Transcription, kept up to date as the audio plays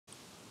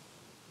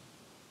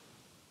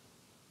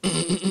What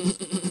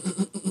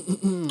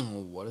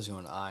is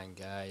going on,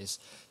 guys?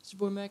 It's your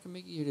boy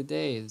RaiNMicky here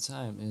today. The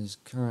time is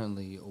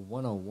currently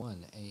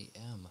 1:01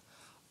 a.m.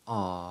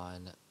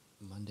 on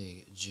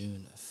Monday,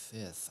 June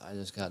 5th. I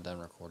just got done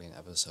recording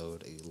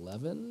episode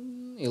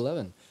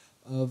 11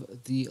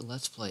 of the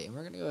Let's Play, and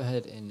we're going to go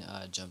ahead and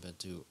jump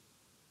into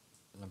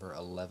number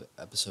 11,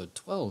 episode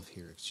 12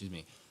 here, excuse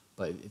me.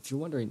 But if you're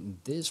wondering,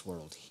 this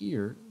world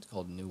here, it's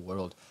called New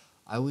World.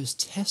 I was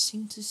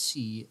testing to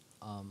see,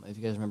 if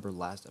you guys remember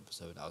last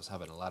episode, I was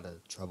having a lot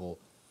of trouble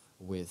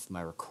with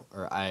my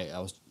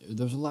there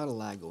was a lot of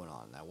lag going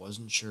on. I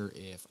wasn't sure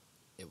if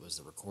it was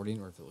the recording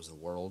or if it was the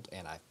world,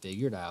 and I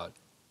figured out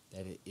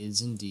that it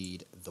is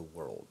indeed the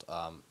world.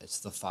 It's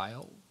the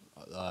file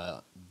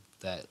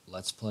that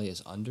Let's Play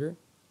is under,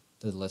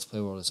 that the Let's Play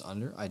world is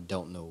under. I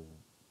don't know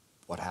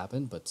what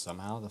happened, but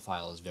somehow the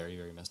file is very,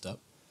 very messed up.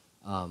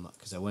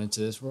 Because I went into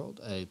this world,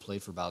 I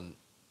played for about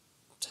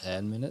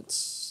 10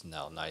 minutes.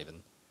 No, not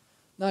even.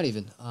 Not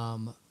even.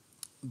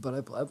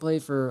 But I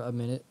played for a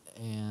minute,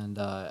 and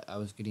I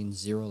was getting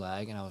zero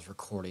lag, and I was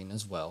recording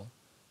as well.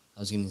 I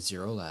was getting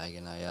zero lag,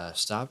 and I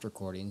stopped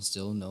recording,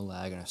 still no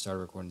lag, and I started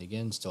recording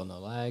again, still no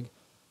lag.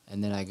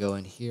 And then I go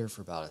in here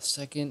for about a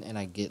second, and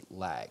I get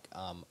lag.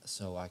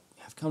 So I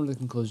have come to the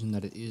conclusion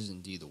that it is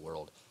indeed the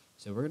world.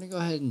 So we're going to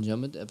go ahead and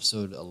jump into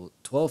episode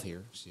 12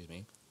 here, excuse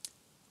me.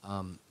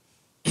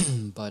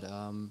 But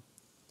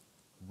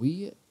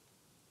we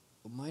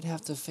might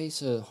have to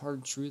face a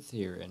hard truth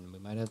here, and we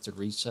might have to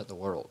reset the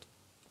world.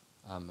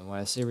 And when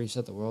I say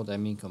reset the world, I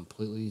mean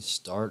completely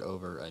start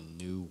over a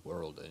new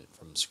world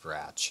from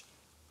scratch.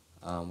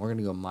 We're going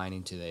to go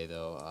mining today,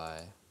 though,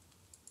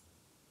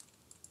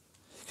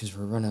 because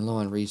we're running low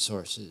on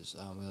resources.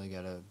 We only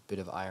got a bit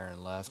of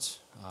iron left.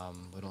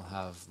 We don't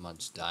have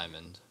much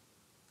diamond.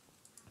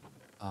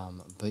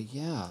 But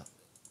yeah,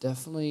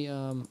 definitely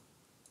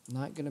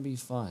not going to be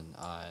fun.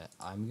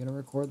 I'm going to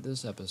record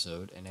this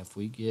episode, and if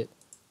we get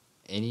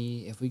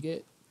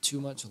too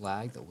much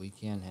lag that we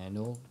can't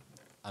handle,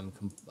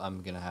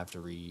 I'm gonna have to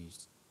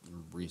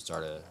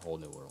restart a whole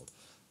new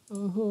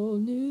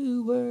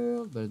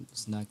world, but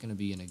it's not gonna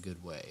be in a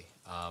good way,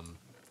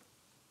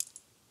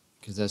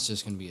 because that's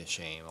just gonna be a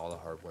shame. All the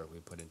hard work we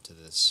put into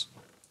this,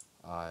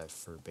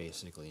 for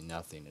basically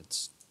nothing.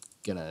 It's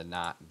gonna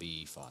not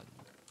be fun.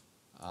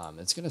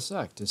 It's gonna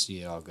suck to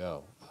see it all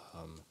go.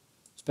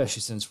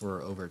 Especially since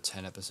we're over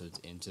 10 episodes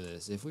into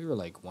this. If we were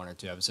like 1 or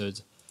 2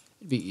 episodes,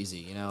 it'd be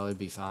easy, it'd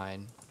be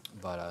fine.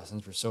 But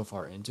since we're so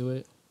far into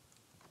it,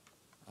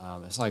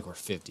 it's like we're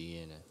 50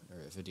 in it, or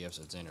 50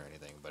 episodes in or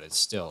anything, but it's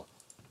still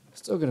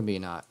gonna be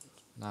not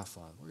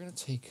fun. We're gonna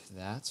take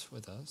that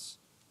with us,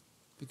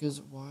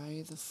 because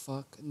why the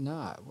fuck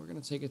not? We're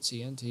gonna take a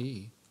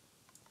TNT,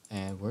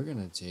 and we're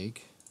gonna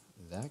take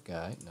that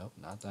guy. Nope,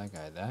 not that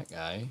guy. That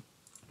guy.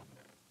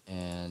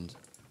 And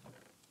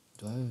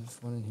do I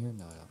have one in here?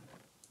 No, I don't.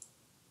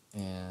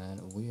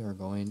 And we are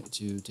going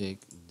to take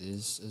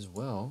this as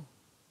well.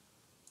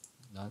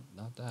 Not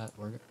that.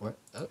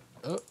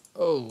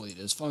 Holy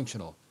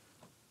dysfunctional.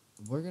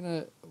 We're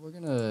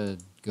gonna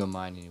go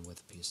mining with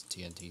a piece of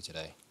TNT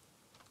today.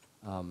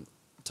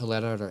 To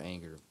let out our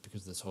anger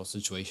because of this whole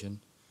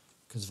situation,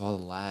 because of all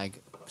the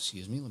lag.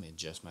 Excuse me. Let me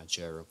adjust my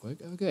chair real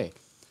quick. Okay.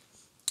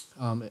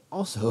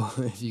 Also,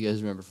 if you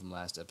guys remember from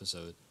last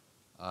episode,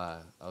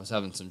 I was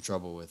having some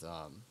trouble with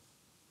I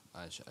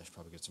should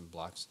probably get some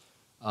blocks.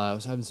 I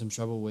was having some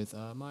trouble with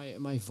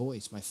my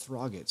voice, my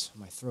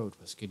throat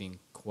was getting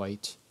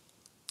quite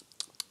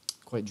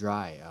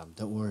dry.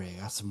 Don't worry,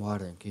 I got some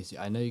water in case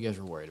I know you guys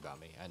were worried about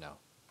me. I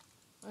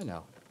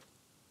know.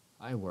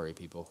 I worry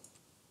people.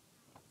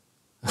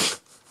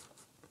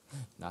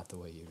 Not the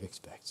way you'd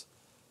expect.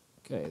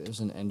 Okay,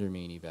 there's an ender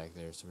meanie back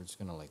there, so we're just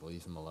gonna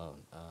leave him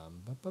alone.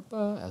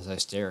 As I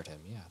stare at him,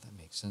 yeah, that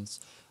makes sense.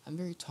 I'm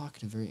very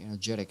talkative, very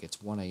energetic. It's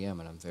 1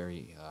 a.m. and I'm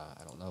very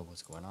I don't know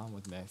what's going on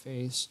with my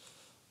face.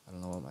 I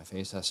don't know what my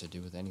face has to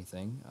do with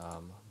anything.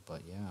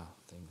 But yeah,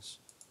 things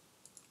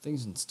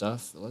and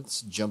stuff.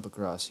 Let's jump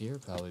across here.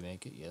 Probably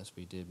make it. Yes,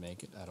 we did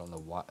make it. I don't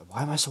know why.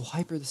 Why am I so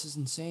hyper? This is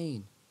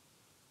insane.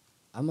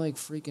 I'm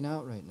freaking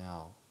out right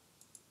now.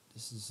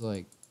 This is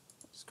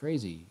it's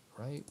crazy,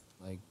 right?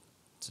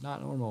 It's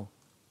not normal.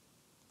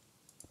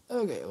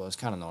 Okay, well, it's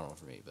kind of normal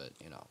for me, but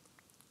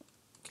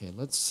Okay,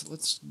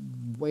 let's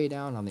weigh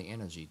down on the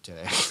energy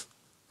today.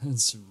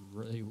 It's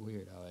really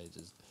weird how I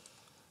just.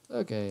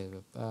 Okay,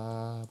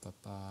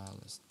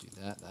 let's do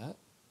that.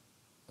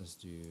 Let's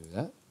do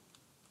that.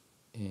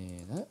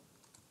 And that,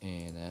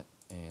 and that,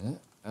 and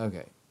that.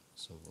 Okay,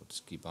 so we'll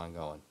just keep on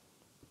going.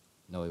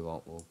 No, we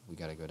won't. We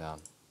gotta go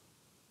down.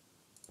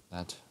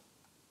 That's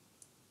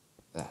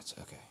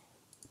okay.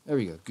 There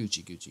we go.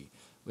 Gucci.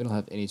 We don't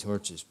have any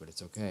torches, but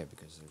it's okay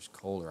because there's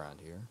coal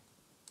around here.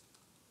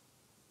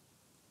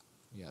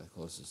 Yeah, the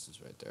closest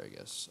is right there, I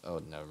guess. Oh,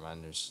 never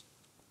mind. There's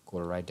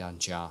quarter right down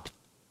jaw.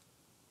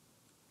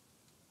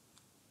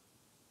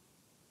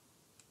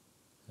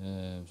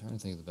 I'm trying to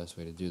think of the best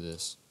way to do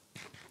this.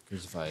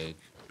 Because if I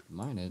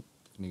mine it,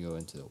 it's going to go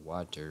into the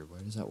water. Where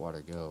does that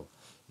water go?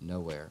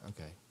 Nowhere.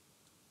 Okay.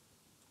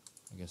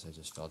 I guess I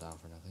just fell down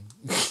for nothing.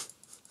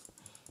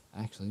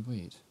 Actually,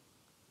 wait.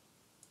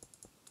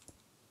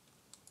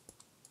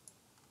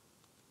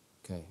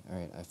 Okay,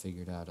 alright, I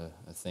figured out a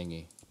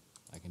thingy.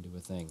 I can do a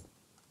thing.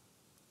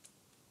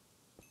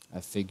 I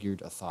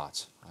figured a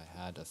thought. I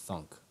had a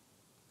thunk.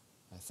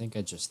 I think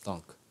I just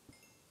thunk.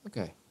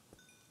 Okay.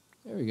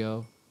 There we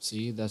go.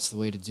 See, that's the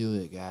way to do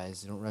it,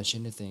 guys. Don't rush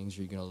into things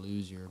or you're going to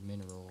lose your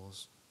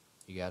minerals.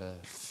 You got to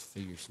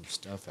figure some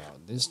stuff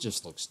out. This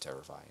just looks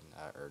terrifying,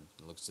 or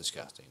looks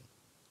disgusting.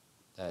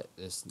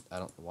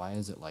 Why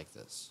is it like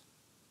this?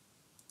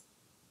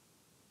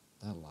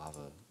 That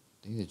lava,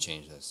 they need to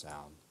change that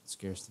sound. It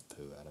scares the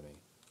poo out of me.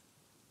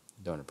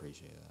 Don't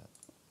appreciate that.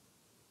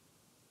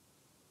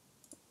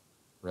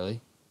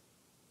 Really?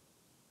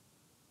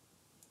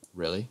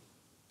 Really?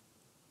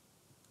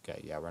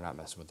 Okay, yeah, we're not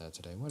messing with that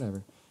today.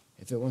 Whatever.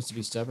 If it wants to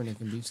be stubborn, it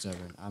can be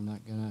stubborn. I'm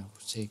not gonna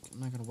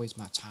waste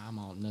my time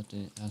on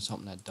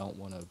something that don't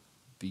want to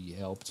be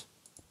helped.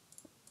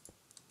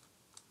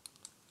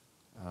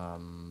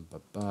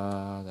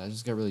 That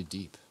just got really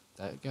deep.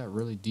 That got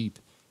really deep.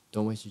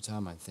 Don't waste your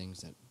time on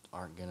things that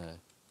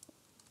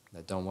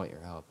that don't want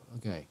your help.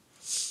 Okay.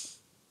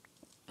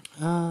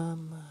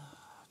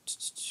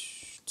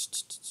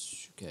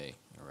 Okay.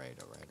 Alright.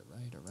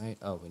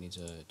 Oh, we need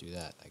to do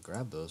that. I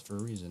grabbed those for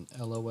a reason.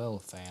 LOL,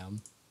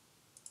 fam.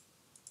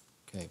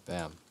 Okay,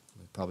 bam.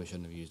 We probably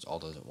shouldn't have used all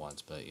those at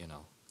once, but you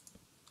know.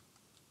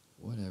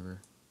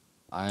 Whatever.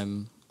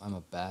 I'm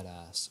a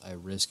badass. I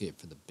risk it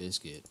for the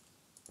biscuit.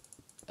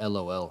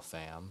 LOL,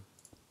 fam.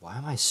 Why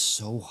am I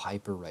so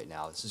hyper right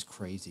now? This is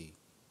crazy.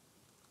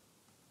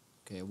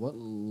 Okay, what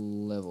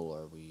level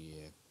are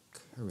we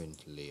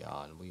currently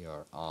on? We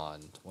are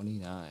on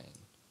 29.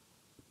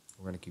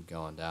 We're gonna keep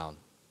going down.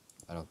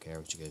 I don't care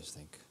what you guys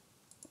think.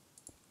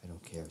 I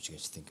don't care what you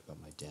guys think about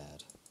my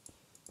dad.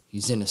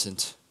 He's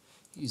innocent.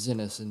 He's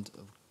innocent.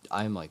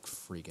 I'm like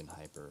freaking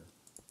hyper.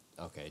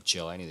 Okay,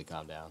 chill. I need to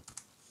calm down.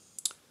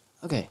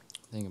 Okay,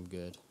 I think I'm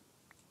good.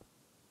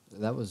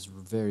 That was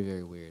very,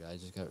 very weird. I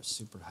just got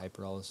super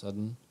hyper all of a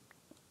sudden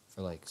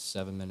for like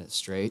 7 minutes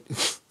straight.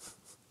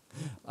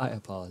 I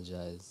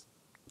apologize.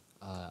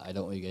 I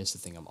don't want you guys to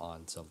think I'm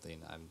on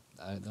something.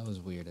 That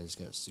was weird. I just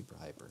got super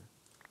hyper.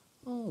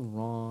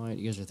 Alright.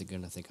 You guys are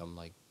gonna think I'm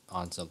like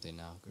on something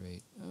now.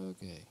 Great.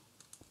 Okay.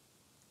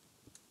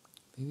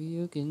 Baby,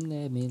 you can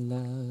let me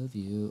love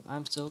you.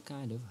 I'm still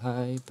kind of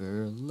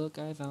hyper. Look,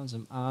 I found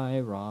some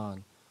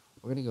iron.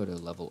 We're gonna go to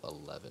level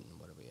 11.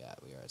 What are we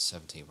at? We are at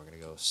 17. We're gonna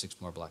go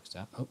 6 more blocks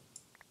down. Oh,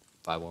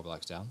 5 more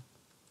blocks down.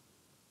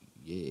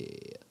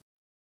 Yeah.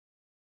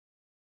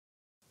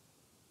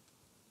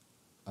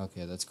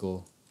 Okay, that's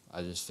cool.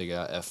 I just figured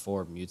out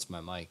F4 mutes my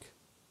mic.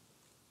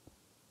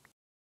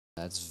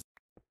 That's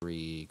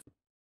very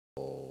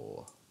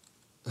cool.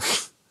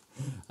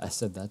 I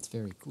said that's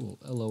very cool.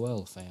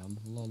 LOL, fam.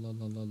 La la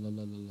la la la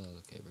la la.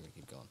 Okay, we're gonna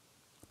keep going.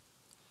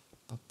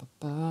 Ba ba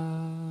ba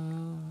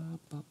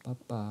ba ba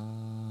ba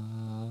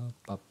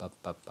ba ba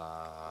ba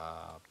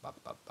ba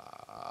ba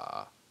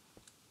ba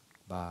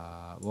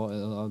ba.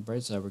 Well, on the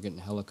bright side, we're getting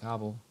hella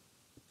cobble.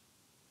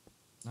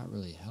 Not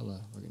really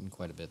hella. We're getting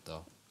quite a bit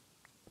though.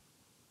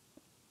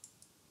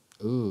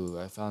 Ooh,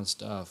 I found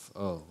stuff.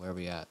 Oh, where are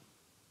we at?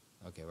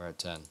 Okay, we're at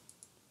 10.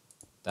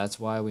 That's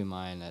why we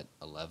mine at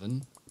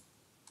 11.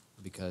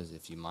 Because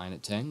if you mine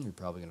at 10, you're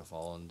probably going to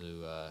fall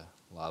into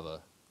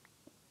lava.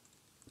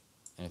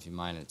 And if you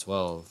mine at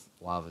 12,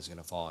 lava is going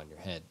to fall on your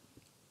head.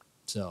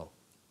 So,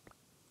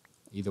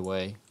 either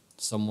way,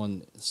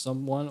 someone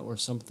or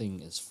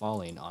something is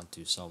falling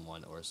onto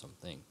someone or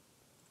something.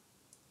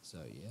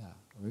 So, yeah.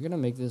 We're going to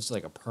make this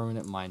like a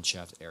permanent mine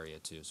shaft area,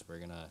 too. So, we're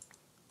going to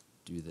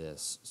do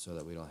this so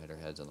that we don't hit our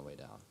heads on the way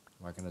down.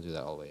 We're not going to do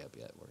that all the way up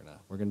yet. We're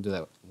gonna do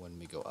that when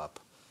we go up.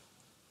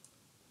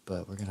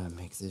 But we're going to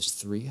make this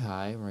 3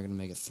 high, and we're going to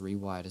make it 3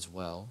 wide as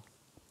well.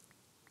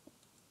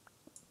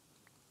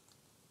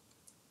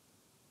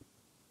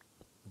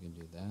 We can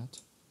do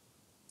that.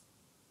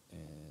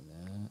 And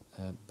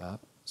that,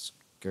 bop,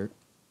 skirt.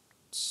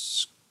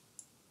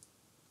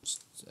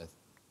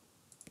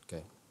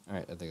 Okay,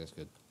 alright, I think that's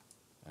good.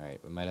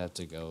 Alright, we might have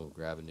to go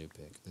grab a new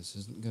pick. This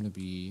isn't going to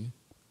be...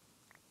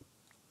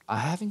 I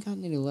haven't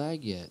gotten any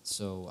lag yet,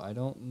 so I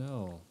don't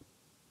know.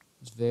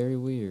 It's very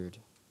weird.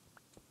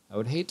 I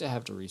would hate to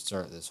have to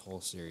restart this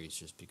whole series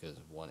just because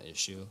of one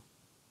issue.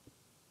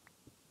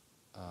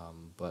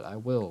 But I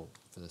will,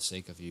 for the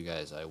sake of you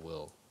guys, I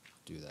will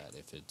do that.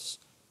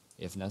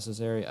 If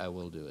necessary, I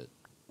will do it.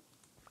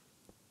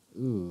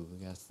 Ooh, we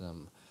got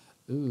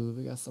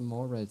some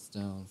more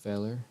redstone,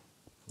 feller.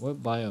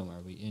 What biome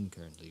are we in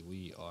currently?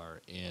 We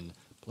are in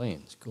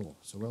plains. Cool.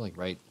 So we're like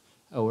right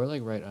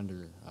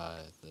under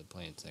the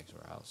plains next to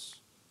our house.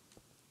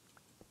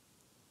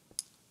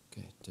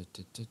 Okay.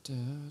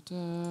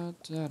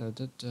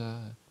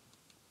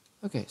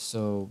 Okay,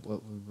 so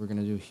what we're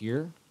gonna do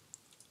here,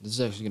 this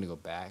is actually gonna go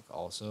back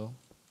also.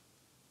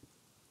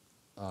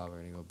 We're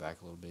gonna go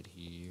back a little bit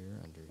here,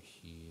 under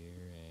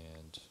here,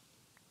 and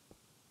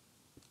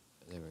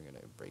Then we're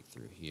gonna break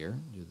through here.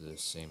 Do the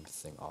same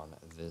thing on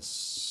this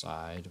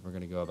side. We're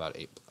gonna go about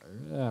 8.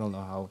 I don't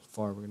know how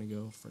far we're gonna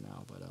go for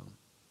now, but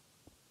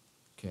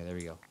okay, there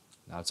we go.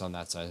 Now it's on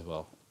that side as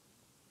well.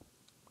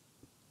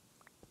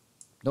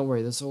 Don't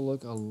worry, this will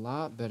look a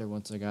lot better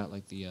once I got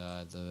like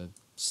the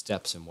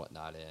steps and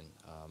whatnot in.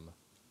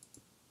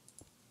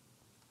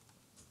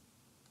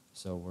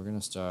 So we're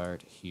gonna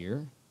start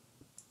here,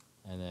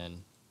 and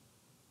then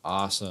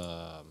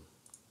awesome.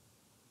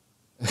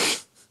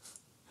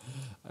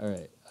 All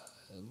right,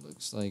 it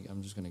looks like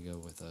I'm just gonna go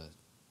with a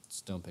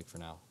stone pick for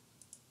now.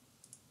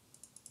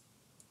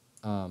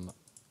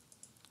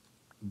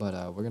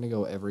 But we're gonna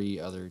go every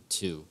other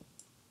 2.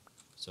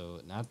 So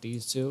not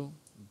these 2,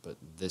 but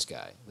this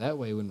guy. That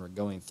way, when we're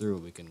going through,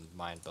 we can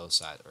mine both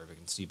sides, or we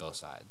can see both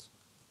sides.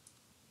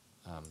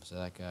 So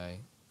that guy,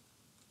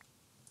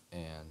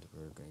 and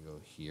we're gonna go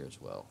here as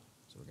well.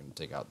 So we're gonna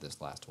take out this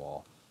last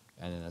wall,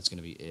 and then that's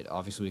gonna be it.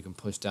 Obviously, we can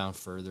push down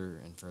further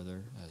and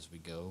further as we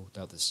go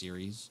throughout the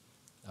series.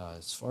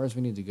 As far as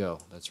we need to go,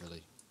 that's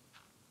really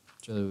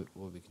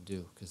what we can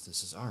do, because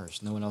this is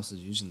ours. No one else is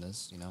using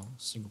this, you know,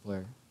 single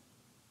player.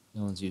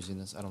 No one's using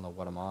this. I don't know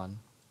what I'm on,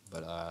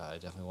 but I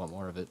definitely want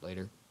more of it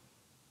later.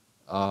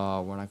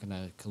 We're not going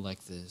to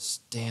collect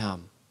this.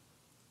 Damn.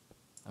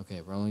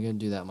 Okay, we're only going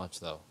to do that much,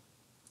 though.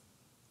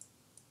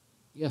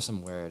 Yes,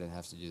 I'm aware I didn't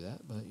have to do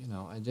that, but, you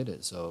know, I did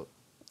it. So,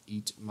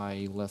 eat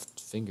my left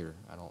finger.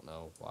 I don't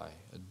know why.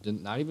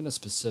 Not even a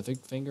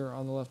specific finger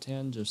on the left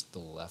hand, just the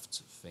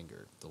left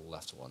finger, the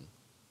left one.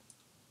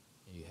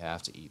 You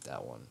have to eat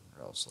that one,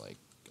 or else, like,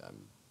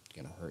 I'm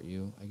going to hurt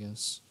you, I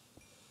guess.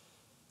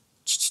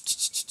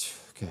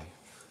 Okay.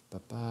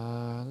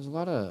 There's a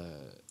lot of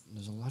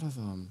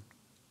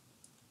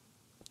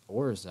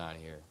ores down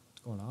here.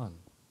 What's going on,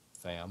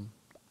 fam?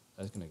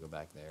 That's gonna go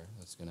back there.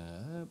 That's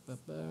gonna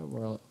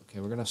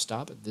we're gonna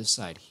stop at this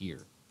side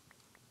here,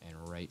 and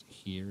right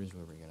here is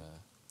where we're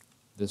gonna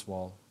this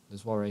wall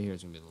right here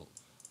is gonna be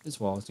this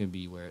wall is gonna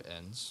be where it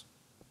ends,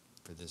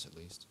 for this at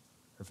least,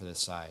 or for this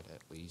side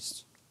at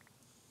least.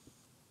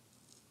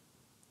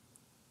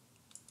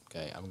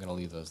 Okay, I'm gonna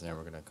leave those there.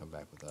 We're gonna come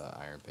back with an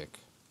iron pick.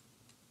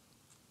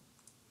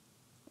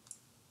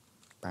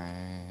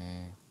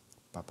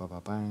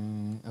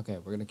 Okay,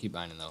 we're gonna keep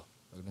mining though.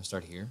 We're gonna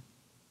start here.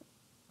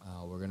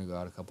 We're gonna go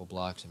out a couple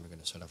blocks and we're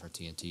gonna set off our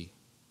TNT,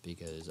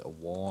 because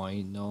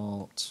why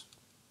not?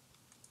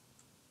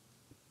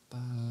 I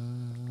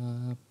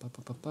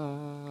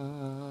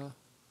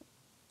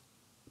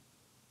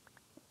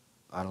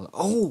don't know.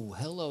 Oh,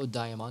 hello,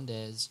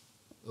 Diamondes.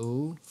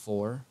 Ooh,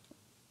 4.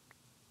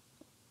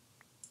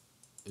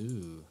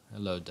 Ooh,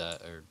 hello,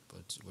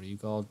 what are you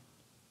called?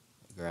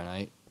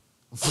 Granite.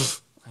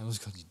 I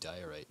almost called you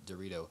diorite.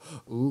 Dorito.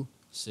 Ooh,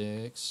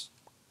 6.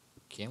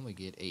 Can we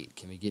get 8?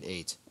 Can we get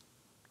 8?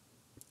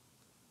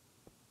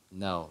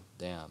 No,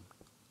 damn.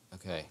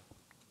 Okay.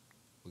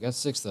 We got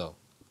 6 though.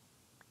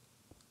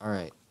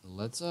 Alright,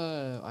 let's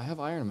I have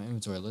iron in my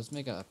inventory. Let's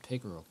make a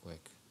pick real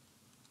quick.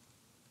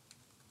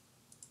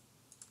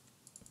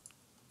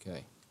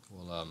 Okay.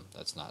 Well,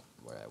 that's not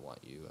where I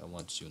want you. I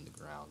want you in the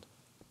ground.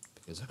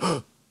 Because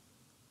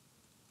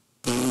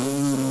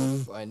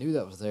I knew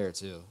that was there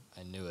too.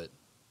 I knew it.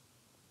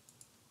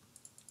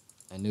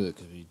 I knew it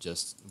because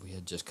we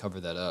had just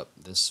covered that up.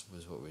 This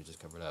was what we just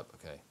covered up.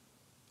 Okay.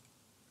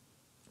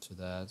 So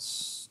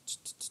that's,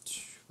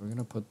 we're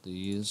gonna put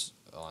these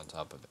on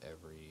top of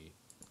every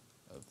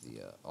of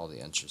the all the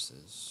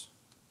entrances.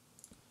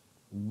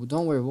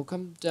 Don't worry, we'll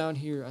come down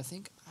here. I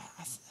think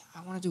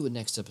I want to do it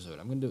next episode.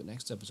 I'm gonna do it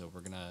next episode.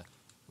 We're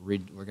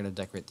gonna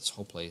decorate this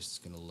whole place. It's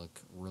gonna look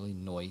really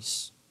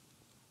nice.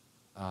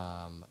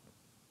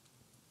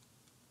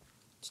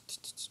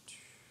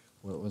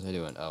 What was I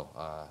doing?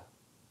 Oh,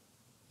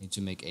 need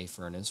to make a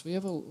furnace. We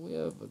have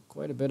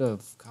quite a bit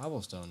of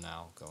cobblestone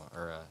now going,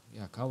 or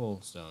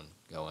cobblestone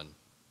going.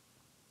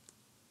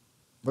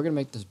 We're gonna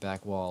make this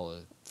back wall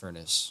a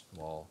furnace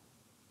wall.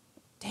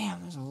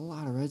 Damn, there's a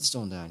lot of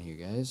redstone down here,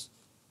 guys.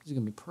 This is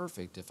gonna be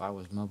perfect if I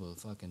was Mumbo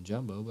fucking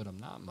Jumbo, but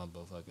I'm not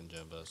Mumbo fucking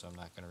Jumbo, so I'm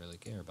not gonna really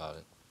care about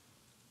it.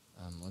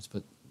 Let's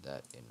put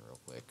that in real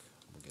quick.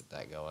 We'll get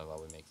that going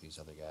while we make these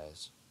other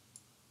guys.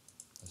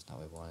 That's not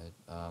what we wanted.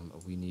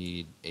 We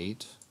need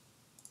 8.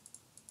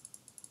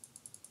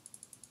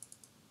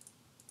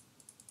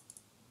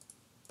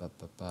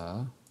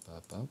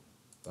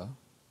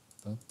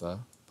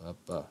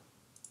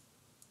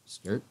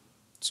 Skirt,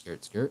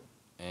 skirt, skirt,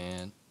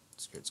 and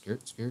skirt,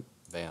 skirt, skirt,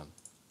 bam.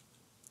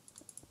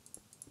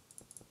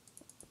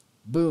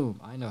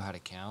 Boom, I know how to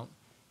count.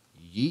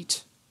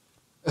 Yeet.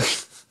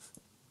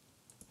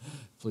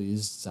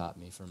 Please stop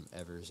me from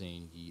ever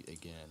saying yeet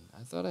again.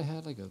 I thought I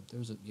had there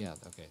is a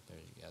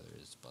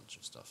bunch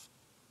of stuff.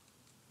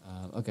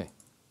 Okay.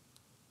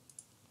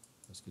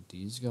 Let's get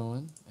these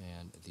going,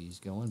 and these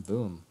going,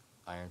 boom.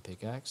 Iron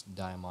pickaxe,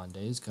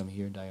 Diamondes, come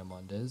here,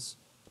 Diamondes.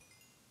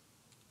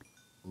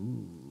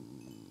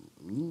 Ooh,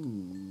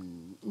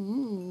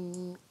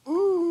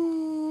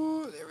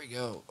 there we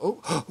go.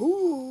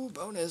 Ooh,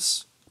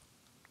 bonus.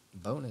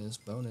 Bonus.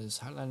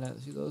 How did I not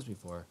see those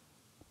before?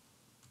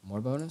 More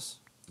bonus?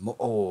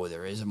 Oh,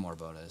 there is a more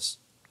bonus.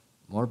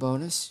 More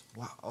bonus?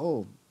 Wow.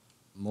 Oh,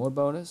 more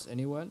bonus?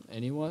 Anyone?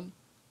 Anyone?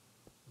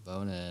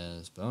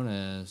 Bonus.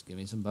 Bonus. Give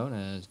me some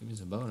bonus. Give me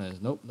some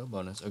bonus. Nope, no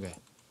bonus. Okay.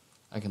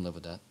 I can live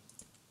with that.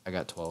 I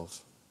got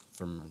 12.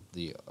 From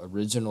the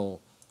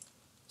original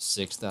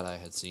 6 that I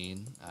had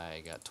seen,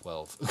 I got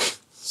 12.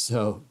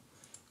 So,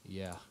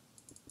 yeah.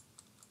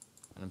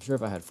 And I'm sure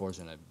if I had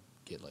fortune, I'd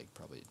get, like,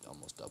 probably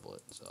almost double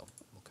it. So,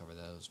 we'll cover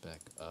those back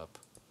up.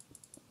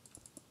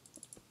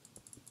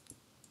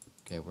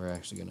 Okay, we're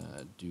actually going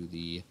to do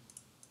the...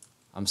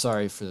 I'm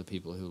sorry for the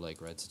people who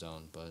like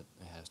redstone, but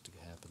it has to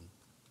happen.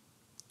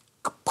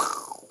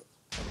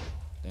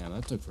 Damn,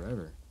 that took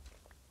forever.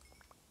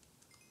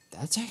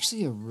 That's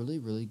actually a really,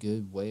 really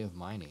good way of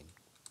mining.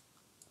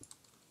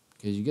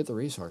 Because you get the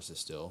resources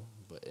still,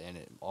 and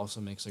it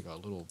also makes like a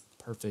little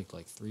perfect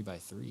like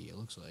 3x3, it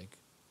looks like.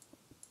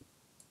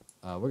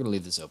 We're going to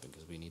leave this open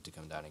because we need to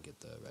come down and get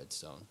the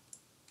redstone.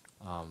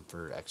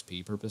 For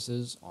XP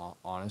purposes,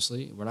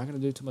 honestly, we're not going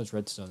to do too much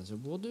redstone. So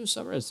we'll do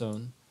some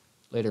redstone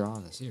later on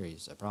in the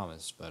series, I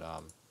promise. But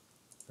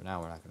for now,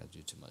 we're not going to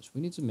do too much.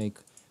 We need to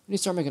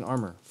start making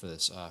armor for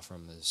this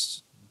from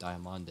this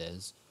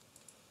Diamondes.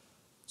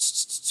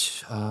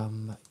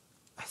 I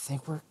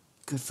think we're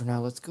good for now.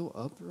 Let's go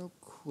up real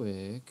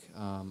quick.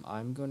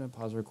 I'm going to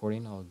pause the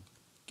recording. I'll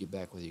get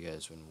back with you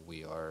guys when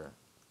we are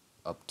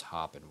up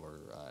top and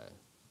we're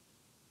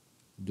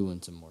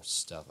doing some more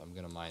stuff. I'm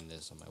going to mine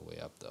this on my way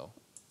up, though.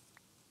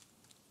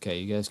 Okay,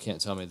 you guys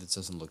can't tell me this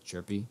doesn't look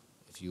chirpy.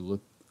 If you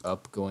look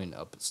up going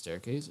up the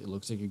staircase, it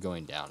looks like you're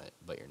going down it,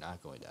 but you're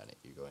not going down it.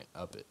 You're going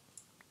up it.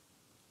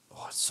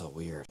 Oh, it's so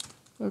weird.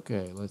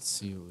 Okay, let's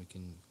see what we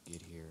can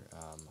get here.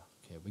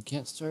 Okay, we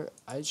can't start...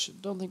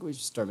 don't think we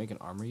should start making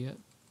armor yet.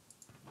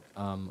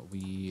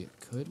 We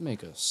could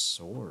make a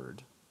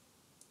sword.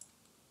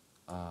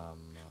 Yeah,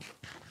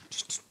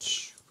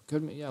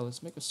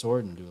 let's make a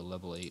sword and do a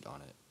level 8 on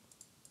it.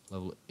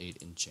 Level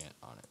 8 enchant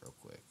on it real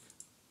quick.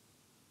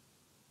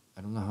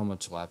 I don't know how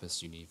much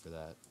lapis you need for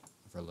that,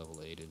 for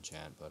level 8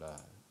 enchant, but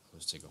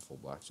let's take a full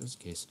block just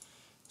in case.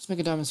 Let's make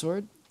a diamond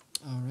sword.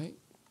 Alright.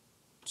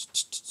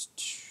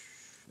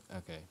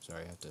 Okay,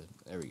 sorry, I have to...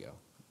 There we go.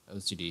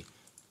 OCD.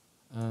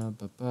 Can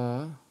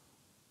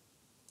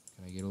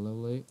I get a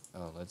level 8?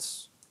 Oh,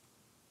 let's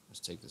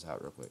take this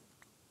out real quick.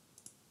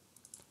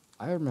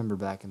 I remember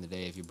back in the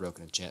day, if you broke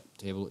an enchant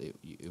table, it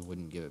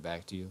wouldn't give it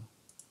back to you.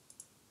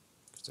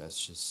 Because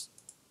that's just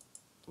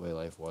the way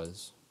life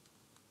was.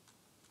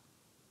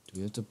 Do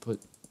we have to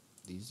put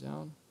these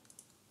down?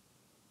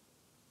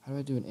 How do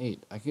I do an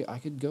 8? I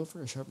could go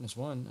for a sharpness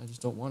 1. I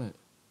just don't want it.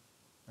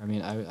 I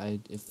mean,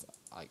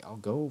 I'll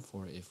go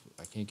for it if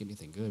I can't get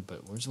anything good.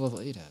 But where's the level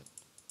 8 at?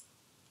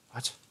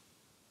 What?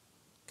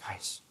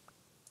 Guys,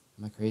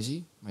 am I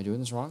crazy? Am I doing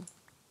this wrong?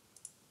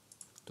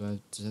 Does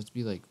it have to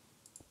be like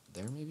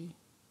there maybe?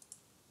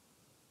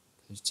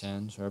 There's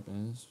 10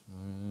 sharpness,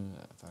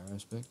 fire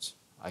aspect.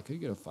 I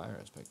could get a fire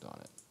aspect on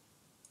it.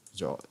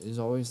 There is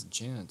always the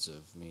chance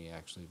of me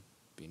actually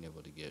being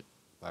able to get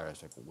fire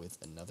aspect with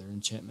another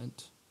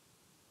enchantment.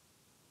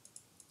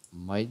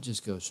 Might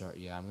just go sharp.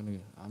 Yeah,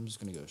 I'm just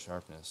gonna go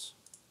sharpness.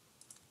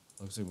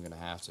 Looks like I'm gonna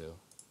have to.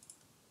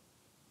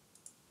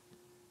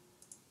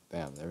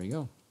 Bam, there we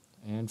go.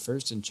 And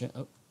first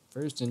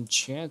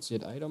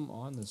enchanted item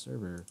on the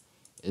server.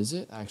 Is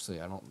it?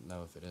 Actually, I don't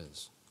know if it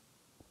is.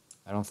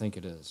 I don't think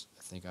it is.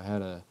 I think I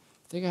had a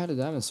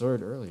diamond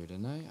sword earlier,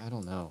 didn't I? I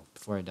don't know.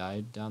 Before I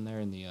died down there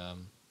in the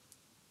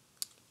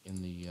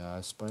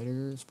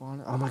spider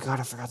spawner. Oh my god,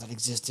 I forgot that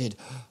existed.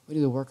 We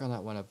need to work on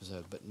that one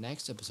episode. But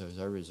next episode is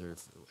our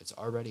reserve. It's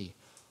already...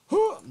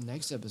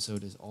 next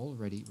episode is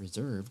already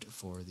reserved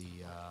for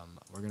the...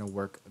 we're going to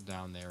work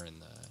down there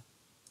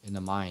in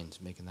the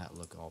mines, making that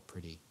look all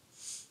pretty.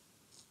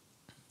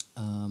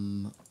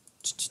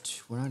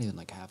 We're not even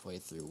like halfway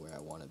through where I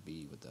want to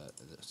be with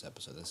this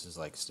episode. This is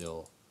like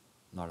still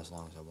not as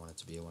long as I want it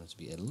to be. I want it to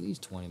be at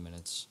least 20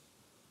 minutes.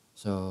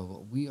 So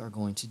what we are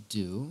going to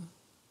do...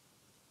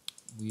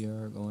 We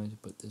are going to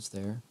put this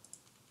there.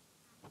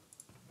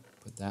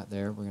 Put that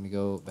there. We're going to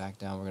go back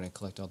down. We're going to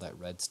collect all that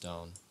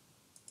redstone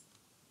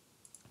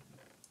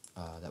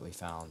that we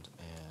found.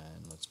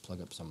 And let's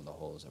plug up some of the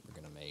holes that we're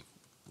going to make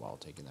while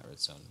taking that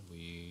redstone.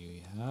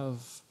 We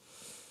have...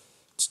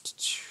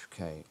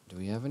 Okay, do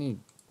we have any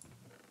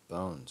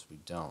bones? We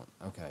don't.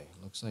 Okay,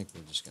 looks like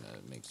we're just going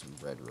to make some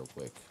bread real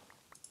quick.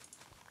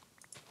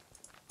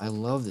 I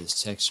love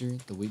this texture,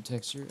 the wheat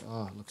texture.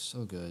 Oh, it looks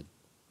so good.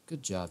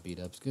 Good job,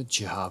 beat-ups. Good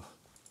job.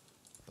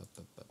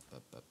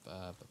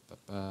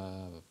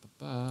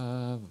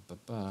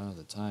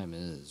 The time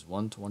is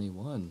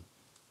 1:21.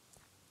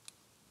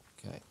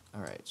 Okay,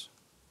 alright.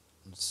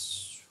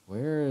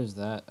 Where is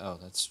that? Oh,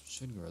 that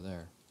should grow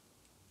there.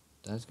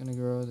 That's gonna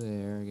grow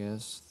there, I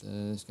guess.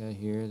 This guy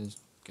here, this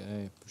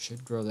guy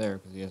should grow there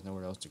because he has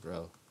nowhere else to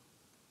grow.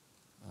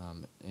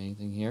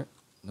 Anything here?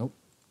 Nope.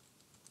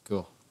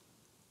 Cool.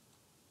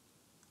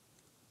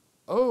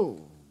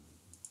 Oh!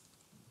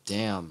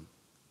 Damn.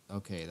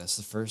 Okay, that's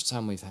the first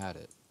time we've had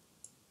it.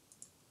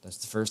 That's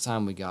the first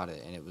time we got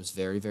it, and it was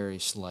very, very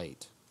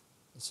slight.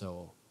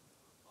 So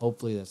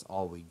hopefully that's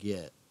all we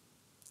get.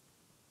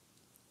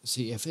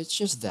 See, if it's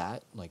just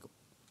that, like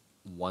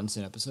once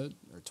an episode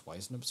or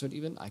twice an episode,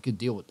 even I could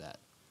deal with that.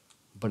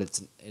 But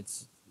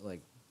it's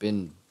like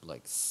been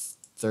like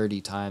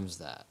 30 times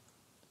that,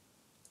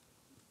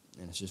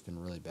 and it's just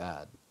been really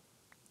bad.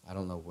 I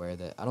don't know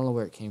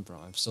where it came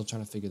from. I'm still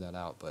trying to figure that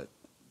out. But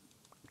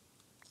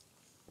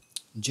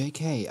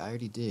JK, I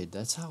already did.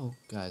 That's how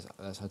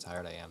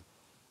tired I am.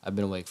 I've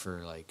been awake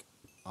for like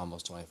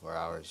almost 24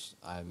 hours.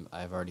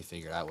 I've already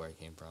figured out where it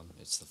came from.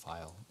 It's the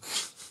file.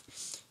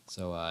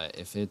 So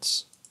if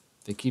it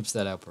keeps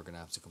that up, we're gonna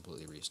have to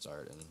completely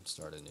restart and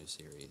start a new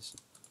series.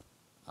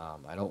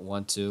 I don't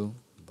want to,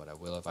 but I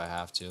will if I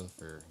have to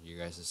for you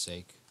guys'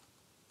 sake.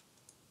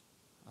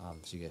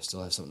 So you guys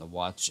still have something to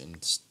watch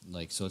and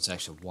like so it's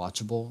actually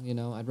watchable. You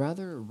know, I'd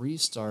rather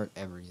restart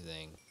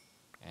everything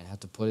and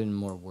have to put in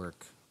more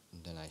work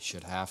than I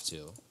should have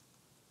to.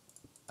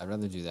 I'd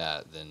rather do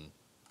that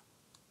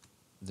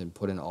than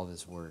put in all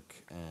this work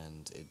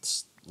and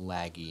it's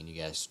laggy and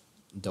you guys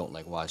don't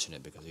like watching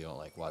it because you don't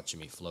like watching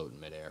me float in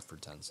midair for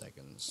 10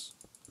 seconds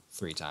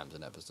 3 times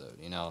an episode,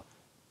 you know?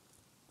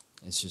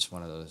 It's just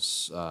one of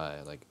those,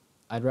 like,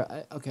 I'd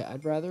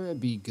rather it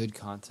be good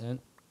content,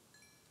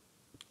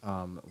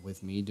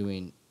 with me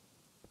doing,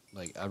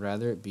 like, I'd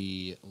rather it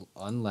be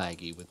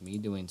unlaggy with me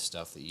doing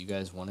stuff that you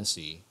guys want to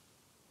see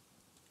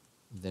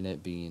than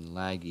it being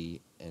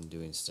laggy and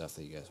doing stuff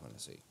that you guys want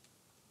to see.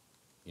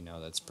 You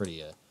know, that's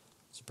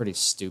it's a pretty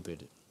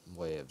stupid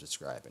way of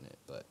describing it,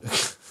 but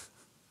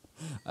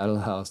I don't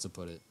know how else to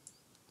put it.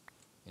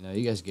 You know,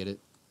 you guys get it.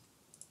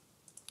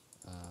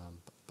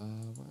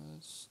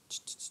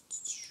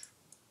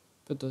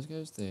 Put those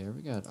guys there.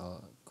 We got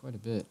quite a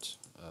bit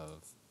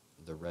of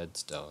the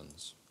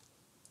redstones.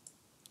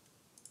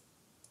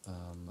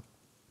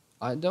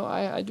 I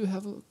do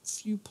have a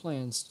few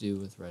plans to do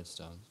with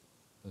redstone.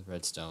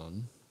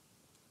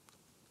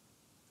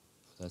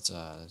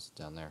 That's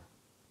down there.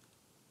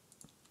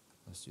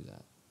 Let's do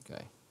that.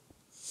 Okay.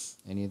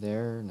 Any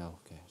there? No.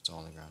 Okay, it's all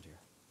on the ground here.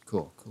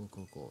 Cool.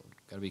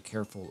 Gotta be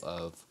careful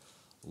of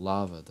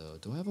lava, though.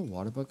 Do I have a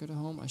water bucket at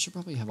home? I should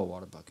probably have a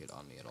water bucket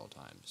on me at all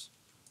times.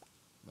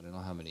 But I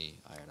don't have any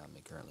iron on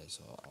me currently,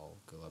 so I'll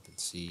go up and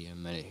see in a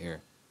minute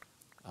here.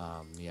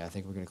 Yeah, I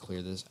think we're going to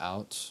clear this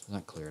out.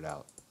 Not clear it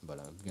out, but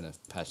I'm going to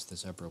patch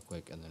this up real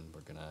quick, and then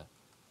we're going to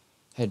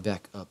head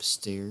back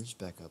upstairs,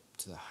 back up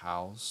to the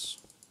house.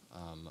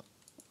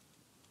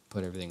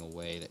 Put everything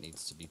away that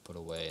needs to be put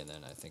away, and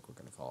then I think we're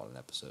going to call it an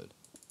episode.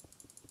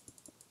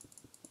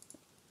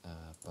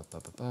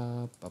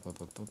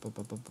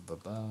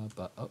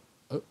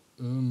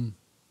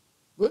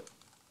 What?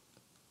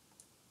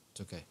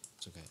 It's okay.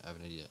 I have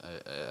an idea.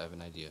 I have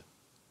an idea.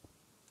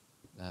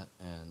 That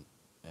and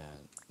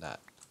that.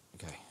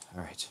 Okay.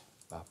 All right.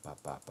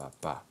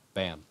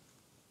 Bam.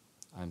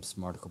 I'm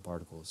Smarticle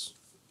Particles.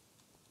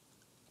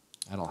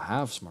 I don't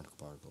have Smarticle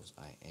Particles.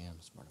 I am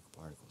Smarticle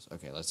Particles.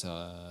 Okay. Let's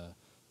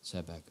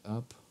head back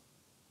up.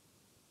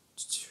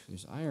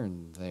 There's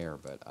iron there,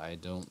 but I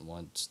don't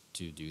want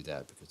to do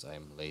that because I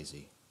am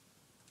lazy.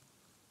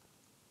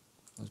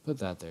 Let's put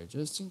that there,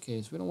 just in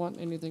case. We don't want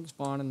anything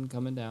spawning and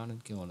coming down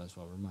and killing us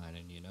while we're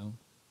mining, you know?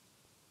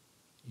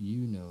 You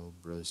know,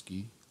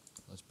 broski.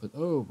 Let's put...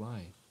 Oh,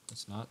 my.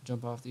 Let's not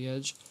jump off the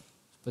edge.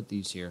 Let's put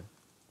these here.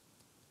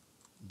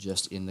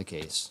 Just in the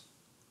case.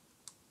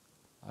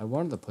 I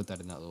wanted to put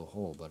that in that little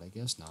hole, but I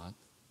guess not.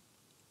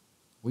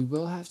 We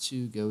will have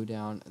to go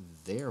down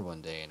there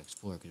one day and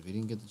explore, because we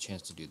didn't get the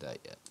chance to do that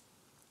yet.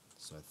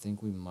 So I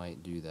think we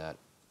might do that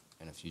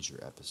in a future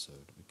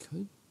episode. We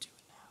could do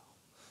it now.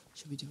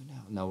 Should we do it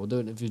now? No, we'll do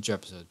it in a future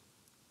episode.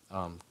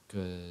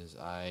 Because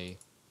I'm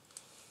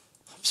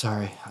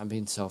sorry, I'm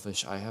being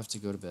selfish. I have to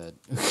go to bed.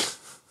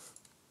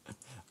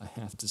 I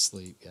have to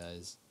sleep,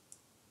 guys.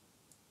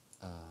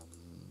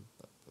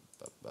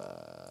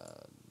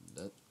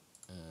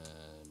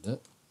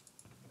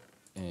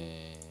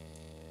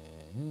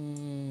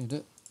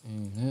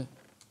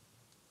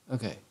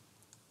 Okay. I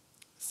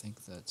think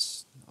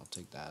I'll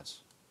take that.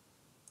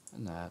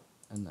 And that.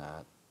 And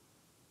that.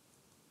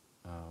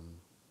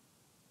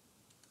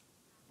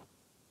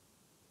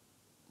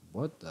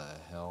 What the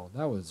hell?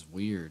 That was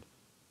weird.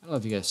 I don't know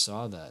if you guys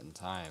saw that in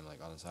time,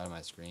 like on the side of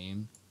my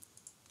screen.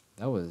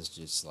 That was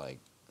just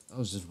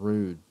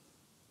rude.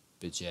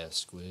 Bitch ass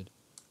squid.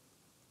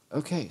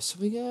 Okay, so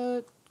we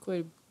got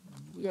quite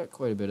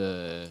a bit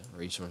of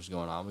resources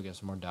going on. We got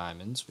some more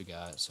diamonds. We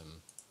got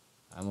some,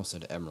 I almost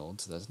said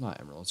emeralds. That's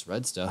not emeralds.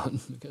 Redstone.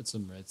 We got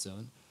some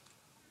redstone.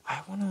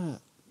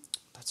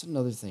 That's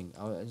another thing.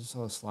 I just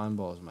saw slime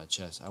balls in my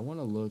chest. I want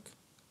to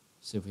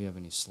see if we have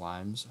any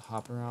slimes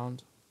hopping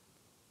around.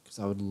 Because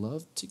I would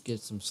love to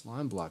get some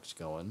slime blocks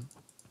going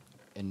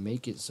and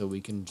make it so we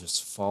can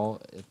just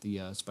fall at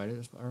the spider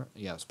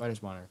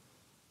spawner.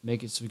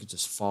 Make it so we could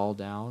just fall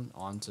down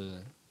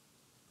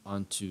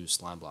onto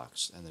slime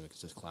blocks, and then we could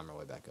just climb our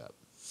way back up.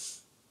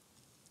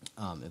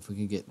 If we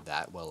can get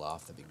that well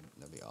off, that'd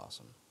be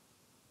awesome.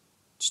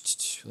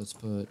 Let's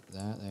put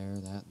that there,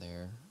 and that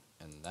there,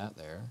 and that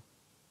there,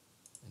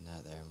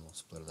 and we'll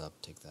split it up,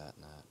 take that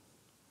and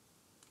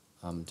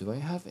that. Do I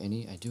have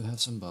any? I do have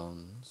some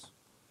bones.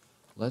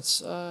 Let's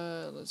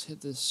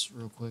hit this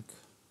real quick.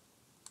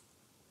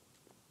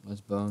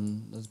 Let's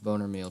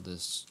boner meal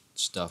this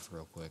stuff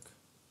real quick.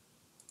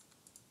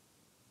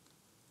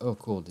 Oh,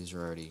 cool, these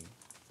are already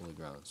fully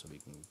grown, so we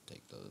can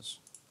take those.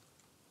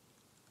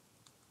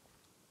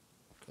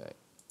 Okay.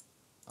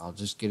 I'll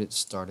just get it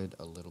started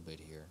a little bit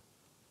here.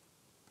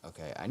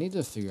 Okay, I need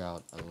to figure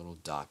out a little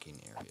docking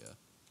area.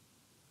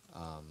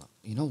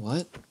 You know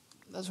what?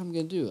 That's what I'm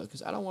going to do,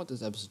 because I don't want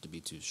this episode to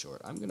be too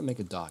short. I'm going to make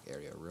a dock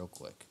area real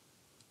quick.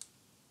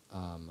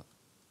 I'm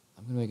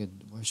going to make a...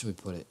 Where should we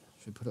put it?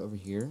 Should we put it over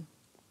here?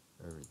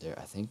 Or there,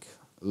 I think?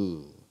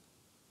 Ooh.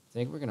 I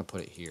think we're going to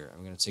put it here.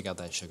 I'm going to take out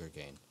that sugar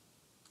cane.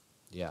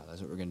 Yeah,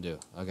 that's what we're going to do.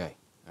 Okay.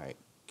 Alright.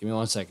 Give me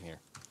 1 second here.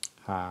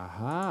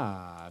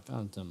 Ha! I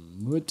found some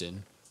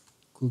mutton.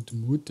 Cooked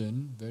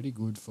mutton. Very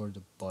good for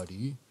the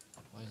body.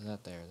 Why is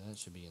that there? That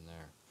should be in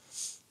there.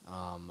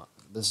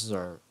 This is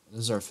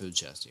our food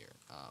chest here.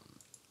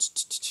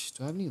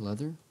 Do I have any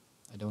leather?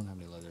 I don't have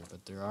any leather,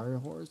 but there are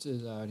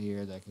horses out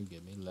here that could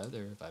give me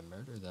leather if I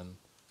murder them.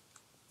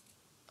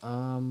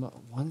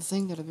 One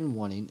thing that I've been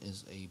wanting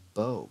is a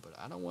bow, but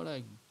I don't want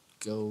to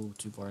go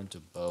too far into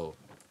bow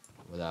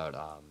without,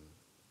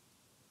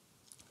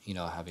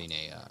 having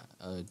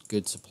a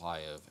good supply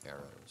of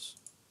arrows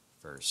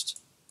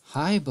first.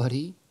 Hi,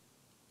 buddy.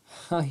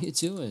 How you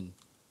doing?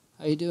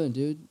 How you doing,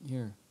 dude?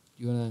 Here,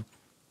 you wanna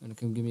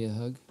come give me a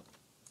hug?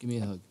 Give me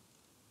a hug.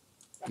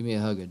 Give me a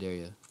hug, I dare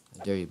you.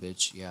 I dare you,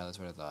 bitch. Yeah, that's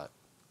what I thought.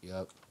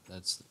 Yup,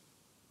 that's...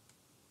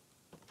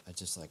 I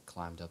just,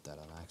 climbed up that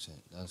on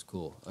accident. That was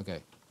cool.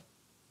 Okay.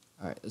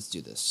 Alright, let's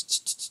do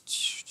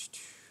this.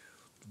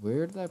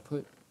 Where did I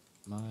put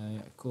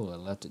my... Cool, I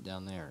left it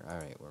down there.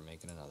 Alright, we're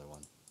making another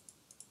one.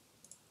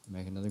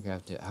 Make another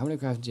crafting table. How many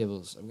crafting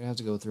tables? I'm going to have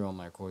to go through all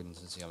my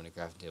recordings and see how many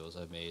crafting tables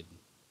I've made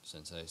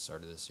since I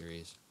started this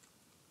series.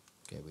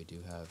 Okay, we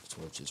do have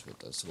torches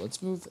with us. So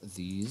let's move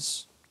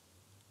these.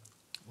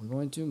 We're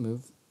going to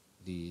move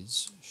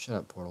these. Shut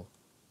up, portal.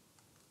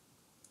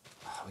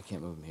 We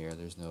can't move them here.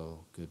 There's no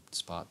good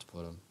spot to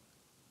put them.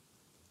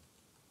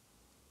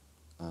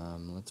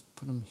 Let's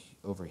put them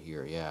over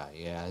here. Yeah,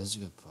 this is a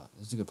good spot.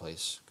 This is a good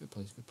place. Good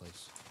place.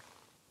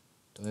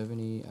 Do I have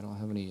any? I don't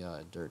have any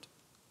dirt.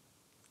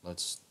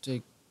 Let's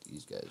take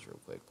these guys real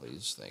quick,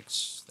 please.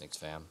 Thanks,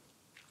 fam.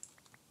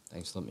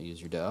 Thanks, let me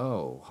use your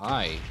Oh,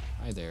 hi.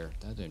 Hi there.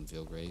 That didn't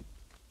feel great.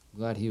 I'm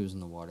glad he was in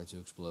the water to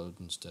explode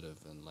instead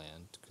of in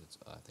land, because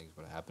I think it's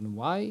what happened.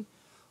 Why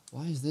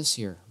is this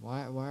here?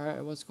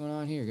 What's going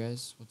on here,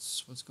 guys?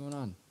 What's going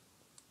on?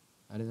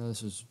 I didn't know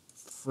this was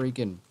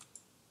freaking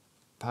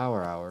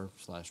power hour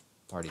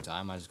 / party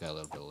time. I just got a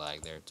little bit of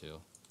lag there, too.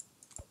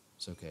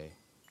 It's okay.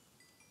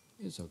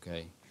 It's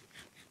okay.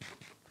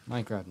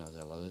 Minecraft knows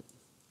I love it.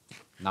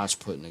 Notch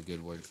put in a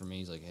good word for me.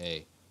 He's like,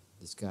 hey,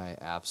 this guy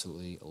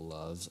absolutely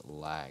loves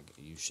lag.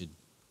 You should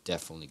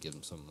definitely give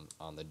him some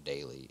on the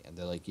daily. And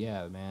they're like,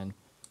 yeah, man,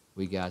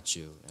 we got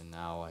you. And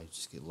now I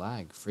just get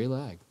lag, free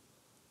lag.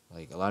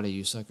 Like, a lot of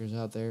you suckers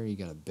out there, you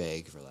gotta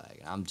beg for lag.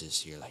 And I'm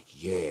just here like,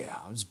 yeah,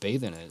 I'm just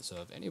bathing in it. So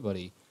if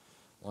anybody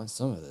wants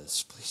some of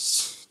this,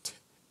 please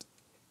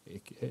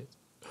take it.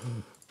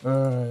 I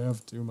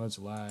have too much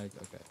lag.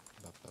 Okay.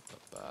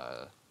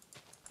 I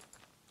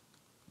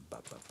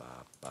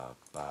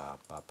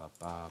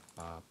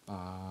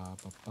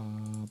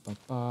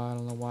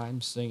don't know why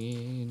I'm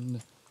singing.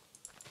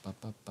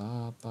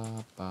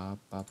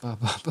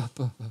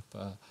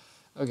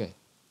 Okay.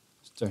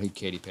 Started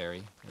Katy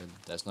Perry.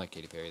 That's not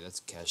Katy Perry,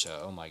 that's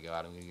Kesha. Oh my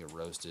god, I'm gonna get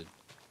roasted.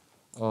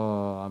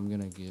 Oh, I'm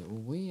gonna get...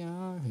 We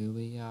are who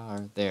we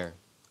are. There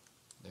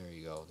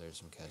you go. There's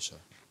some Kesha.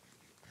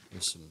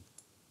 There's some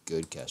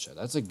good Kesha.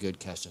 That's a good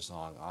Kesha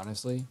song,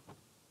 honestly.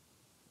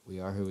 We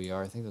Are Who We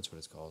Are. I think that's what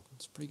it's called.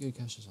 It's a pretty good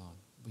Kesha song.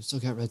 We still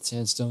got red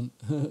sandstone.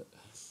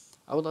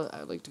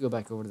 I'd like to go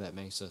back over to that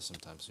mesa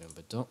sometime soon,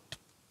 but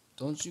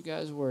don't you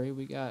guys worry.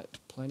 We got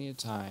plenty of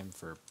time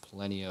for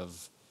plenty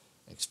of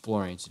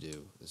exploring to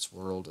do. This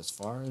world, as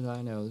far as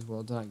I know, this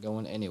world's not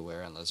going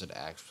anywhere unless it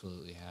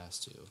absolutely has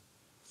to.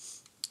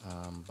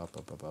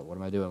 What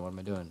am I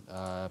doing?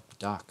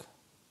 Dock.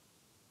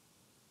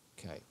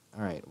 Okay.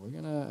 All right.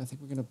 I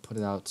think we're gonna put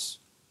it out.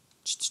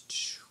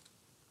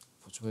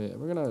 Which way?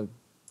 We're gonna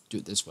do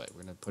it this way.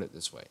 We're gonna put it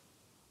this way.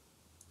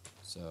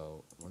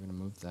 So we're gonna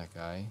move that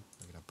guy.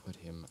 We're gonna put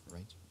him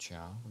right.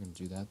 Chow. We're gonna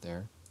do that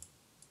there.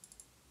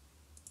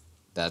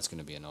 That's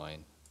gonna be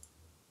annoying.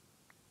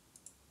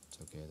 It's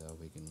okay though.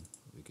 We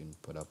can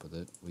put up with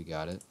it. We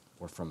got it.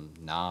 We're from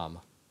Nam.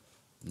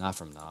 Not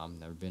from Nam.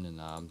 Never been to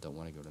Nam. Don't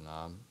want to go to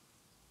Nam.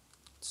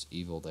 It's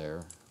evil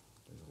there.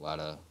 There's a lot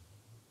of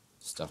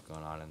stuff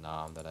going on in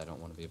Nam that I don't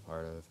want to be a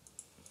part of.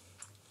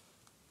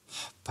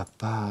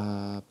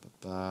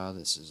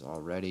 This is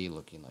already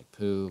looking like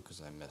poo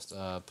because I messed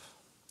up.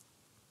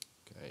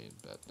 Okay,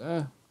 but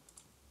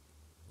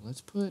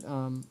let's put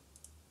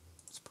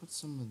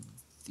some of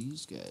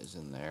these guys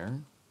in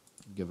there.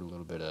 Give it a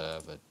little bit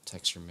of a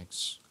texture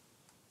mix.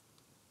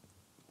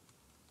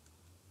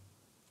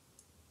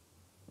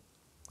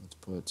 Let's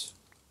put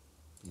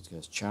these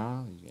guys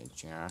cha, these guys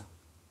cha,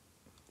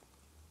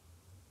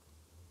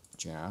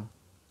 cha,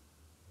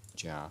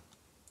 cha.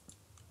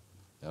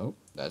 Nope,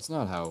 that's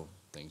not how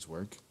things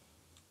work.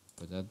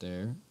 Put that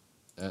there,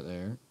 that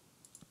there,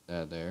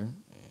 that there,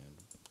 and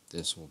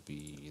this will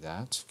be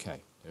that.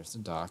 Okay, there's the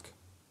dock.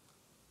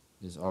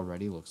 This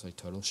already looks like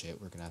total shit.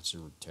 We're gonna have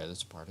to tear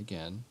this apart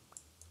again.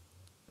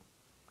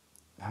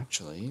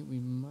 Actually, we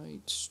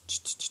might...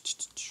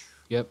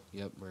 Yep,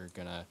 we're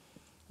gonna...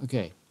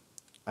 Okay,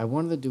 I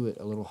wanted to do it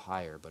a little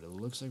higher, but it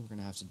looks like we're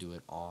gonna have to do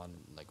it on,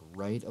 like,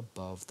 right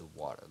above the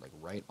water, like,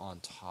 right on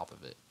top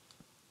of it.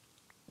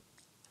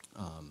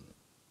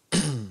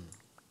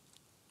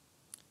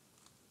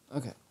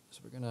 Okay,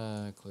 so we're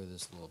gonna clear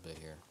this a little bit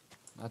here.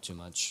 Not too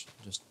much,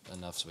 just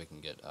enough so we can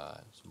get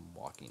some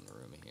walking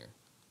room in here.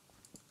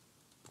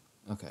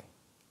 Okay,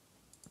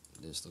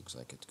 this looks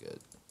like it's good.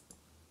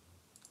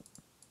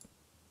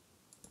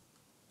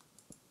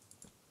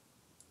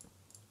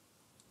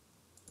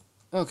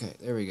 Okay,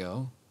 there we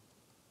go.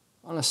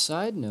 On a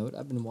side note,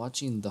 I've been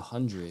watching The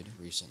 100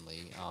 recently.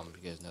 You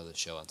guys know the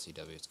show on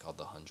CW, it's called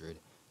The 100.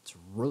 It's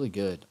really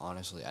good,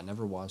 honestly. I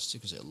never watched it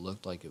because it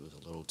looked like it was a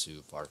little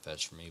too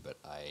far-fetched for me, but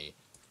I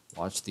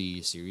watched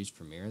the series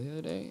premiere the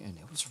other day, and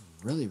it was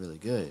really, really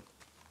good.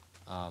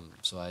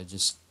 So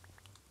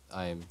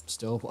I'm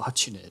still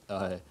watching it.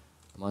 I'm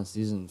on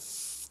season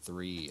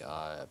 3,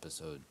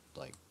 episode,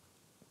 like,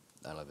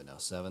 I don't even know,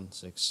 7,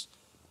 6.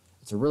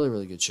 It's a really,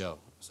 really good show.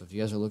 So if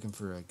you guys are looking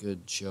for a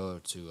good show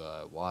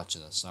to watch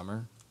in the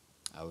summer,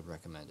 I would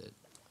recommend it.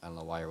 I don't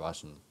know why you're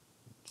watching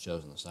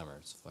shows in the summer.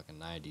 It's fucking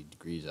 90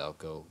 degrees out.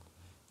 Go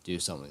do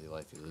something with your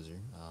life, you loser.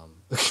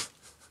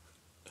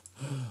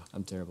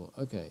 I'm terrible.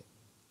 Okay.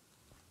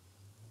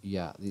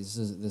 Yeah, this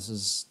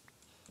is...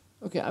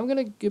 Okay, I'm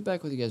gonna get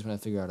back with you guys when I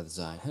figure out a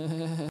design.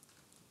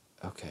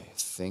 Okay, I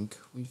think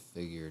we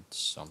figured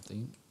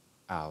something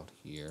out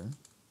here.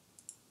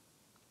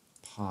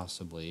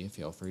 Possibly.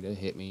 Feel free to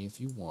hit me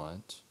if you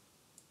want.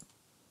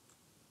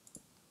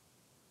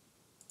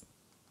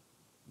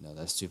 No,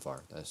 that's too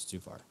far. That's too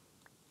far.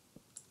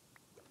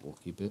 We'll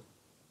keep it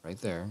right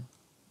there,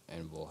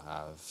 and we'll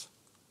have...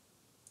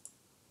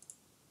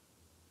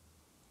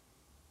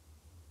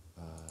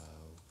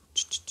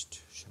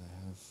 should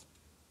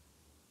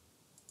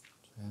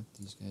I have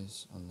these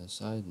guys on this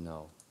side?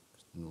 No.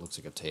 It looks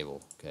like a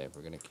table. Okay,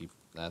 we're going to keep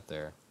that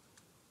there.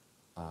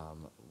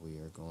 We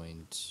are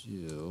going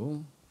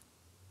to...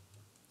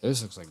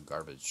 This looks like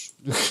garbage.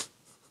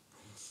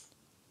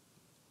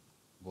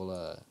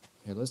 We'll,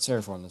 here, let's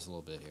terraform this a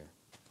little bit here.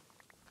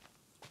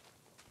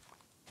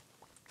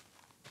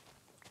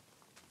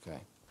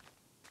 Okay.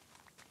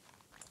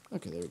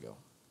 Okay, there we go.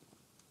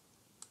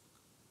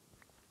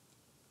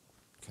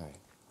 Okay.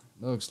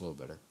 That looks a little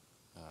better.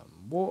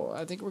 Well,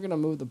 I think we're going to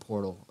move the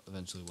portal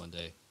eventually one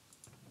day.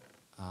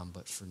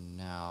 But for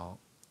now,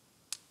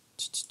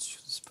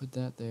 let's put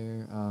that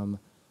there.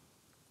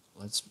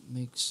 Let's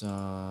make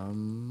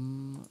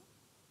some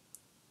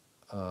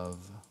of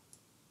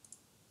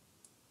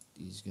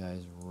these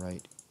guys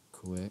right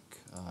quick.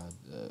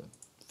 The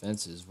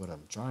fence is what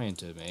I'm trying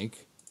to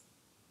make.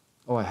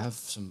 Oh, I have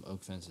some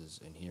oak fences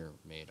in here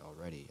made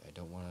already. I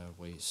don't want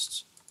to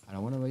waste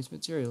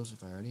materials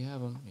if I already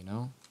have them, you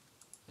know?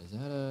 Is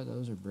that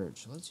those are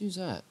birch. Let's use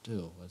that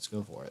too. Let's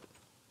go for it.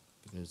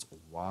 Because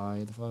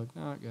why the fuck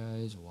not,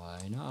 guys?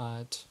 Why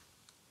not?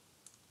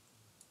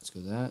 Let's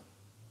go that,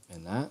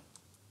 and that,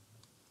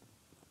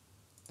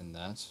 and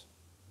that.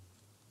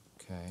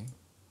 Okay,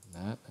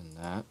 that, and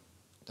that.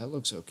 That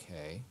looks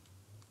okay.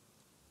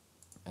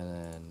 And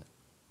then,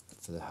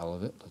 for the hell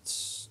of it,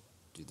 let's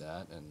do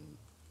that, and...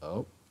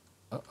 Oh.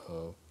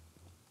 Uh-oh.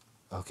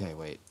 Okay,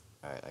 wait.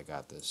 Alright, I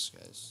got this,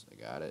 guys. I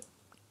got it.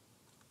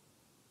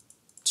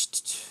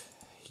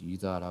 You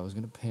thought I was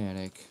gonna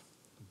panic.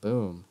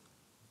 Boom.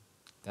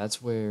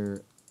 That's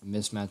where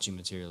mismatching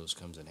materials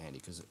comes in handy,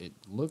 because it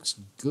looks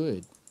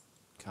good,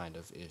 kind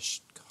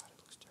of-ish. God, it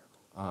looks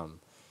terrible.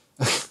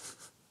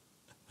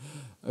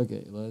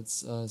 Okay,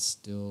 let's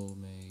still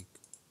make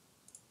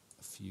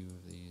a few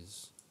of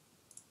these.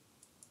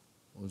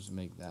 We'll just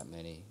make that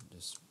many.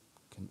 Just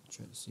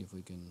try to see if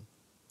we can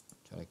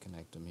try to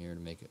connect them here to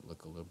make it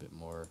look a little bit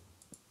more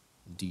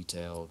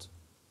detailed.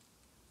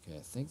 Okay,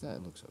 I think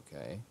that looks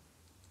okay.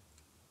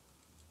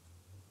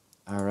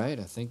 Alright,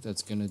 I think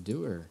that's gonna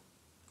do her.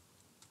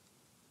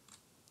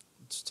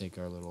 Let's take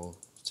our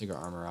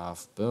armor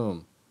off.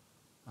 Boom.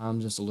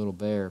 I'm just a little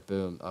bear.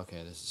 Boom.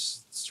 Okay, this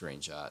is a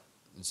strange shot.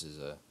 This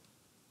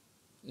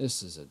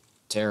is a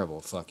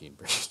terrible fucking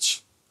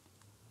bridge.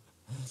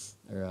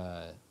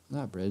 Or,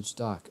 not bridge,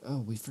 dock. Oh,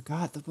 we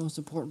forgot the most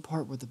important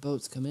part where the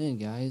boats come in,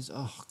 guys.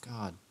 Oh,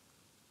 God.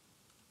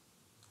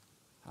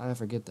 How did I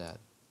forget that?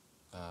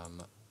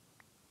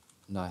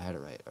 No, I had it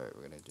right. Alright,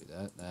 we're gonna do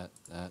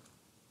that.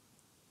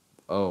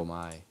 Oh,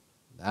 my.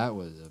 That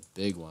was a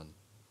big one.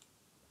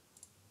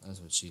 That's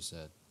what she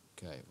said.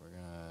 Okay, we're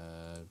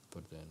gonna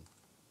put it in.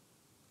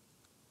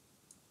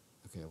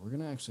 Okay, we're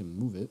gonna actually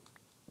move it.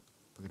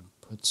 We're gonna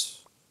put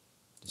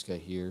this guy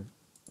here,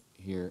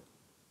 here,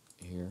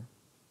 here,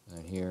 and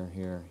then here,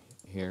 here,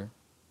 here.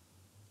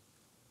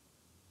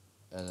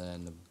 And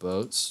then the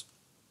boats,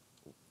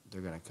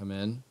 they're gonna come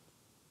in.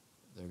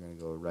 They're gonna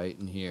go right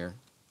in here.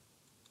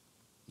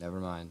 Never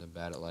mind, I'm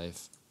bad at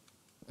life.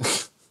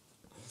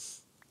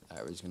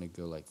 Alright, we're just gonna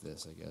go like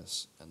this, I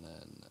guess. And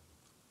then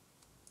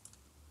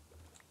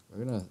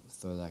we're gonna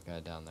throw that guy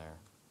down there.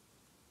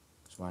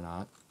 Because why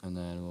not? And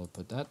then we'll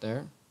put that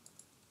there.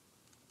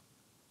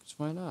 Because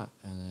why not?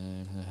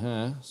 And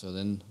then, so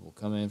then we'll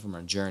come in from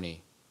our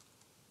journey.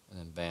 And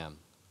then bam.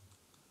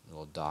 A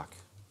little dock.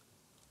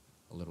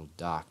 A little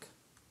dock.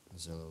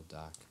 There's a little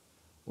dock.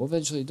 Well,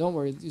 eventually, don't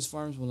worry, these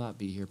farms will not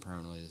be here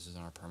permanently. This is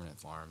our permanent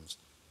farms.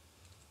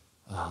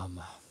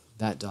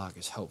 That dock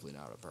is hopefully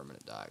not a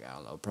permanent dock. I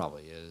don't know, it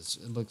probably is.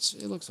 It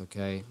looks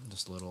okay.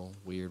 Just a little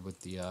weird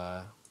with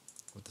the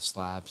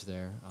slabs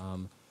there.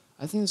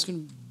 I think that's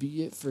gonna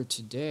be it for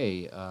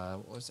today.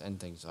 Let's end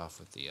things off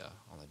with the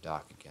on the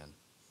dock again.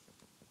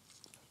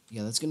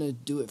 Yeah, that's gonna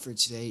do it for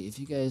today. If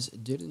you guys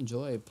did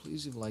enjoy,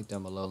 please leave a like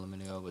down below. Let me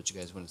know what you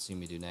guys want to see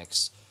me do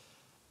next.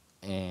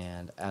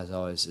 And as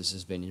always, this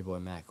has been your boy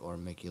Mac or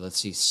Mickey. Let's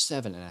see,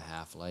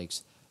 7.5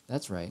 likes.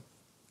 That's right.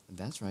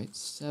 That's right.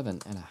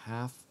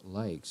 7.5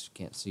 likes.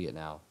 Can't see it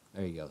now.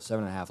 There you go.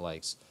 7.5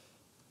 likes.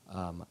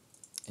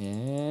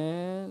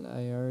 And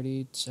I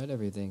already said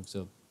everything.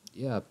 So,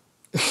 yeah.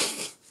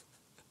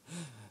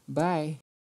 Bye.